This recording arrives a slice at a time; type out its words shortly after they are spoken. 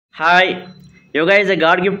Hi, yoga is a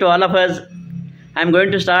God gift to all of us. I'm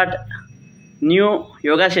going to start new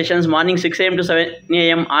yoga sessions morning 6 a.m. to 7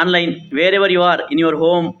 a.m. online, wherever you are, in your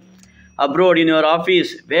home, abroad, in your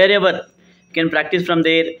office, wherever you can practice from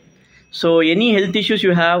there. So any health issues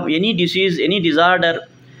you have, any disease, any disorder,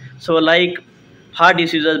 so like heart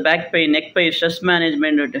diseases, back pain, neck pain, stress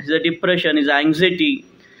management, is a depression, is a anxiety,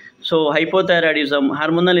 so hypothyroidism,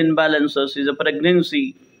 hormonal imbalances, is a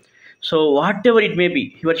pregnancy, so whatever it may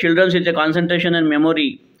be, your children's with a concentration and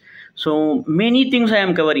memory. So many things I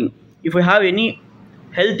am covering. If you have any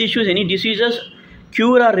health issues, any diseases,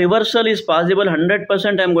 cure or reversal is possible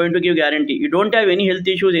 100%. I am going to give guarantee. You don't have any health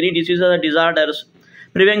issues, any diseases or disorders,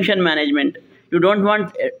 prevention management. You don't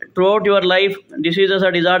want throughout your life diseases or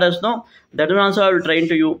disorders, no? That one also I will train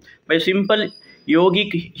to you by simple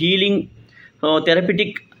yogic healing,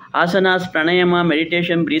 therapeutic asanas, pranayama,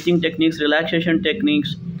 meditation, breathing techniques, relaxation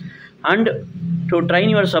techniques, and to train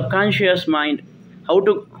your subconscious mind how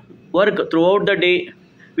to work throughout the day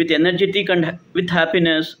with energetic and with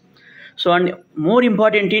happiness. So, and more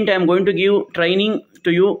important thing, I am going to give training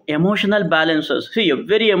to you emotional balances. See,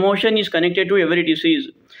 every emotion is connected to every disease.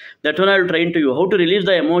 That one I will train to you. How to release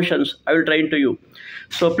the emotions, I will train to you.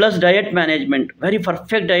 So plus diet management, very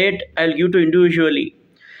perfect diet I will give to individually.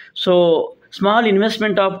 So small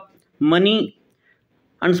investment of money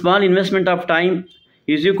and small investment of time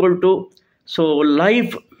is equal to so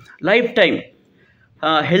lifetime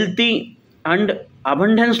healthy and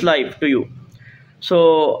abundance life to you.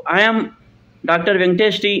 So I am Dr.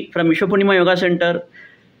 Venkatesh T from Vishwa Poornima Yoga Center.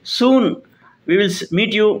 Soon we will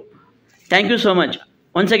meet you. Thank you so much.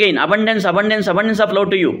 Once again, abundance, abundance, abundance of love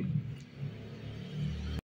to you.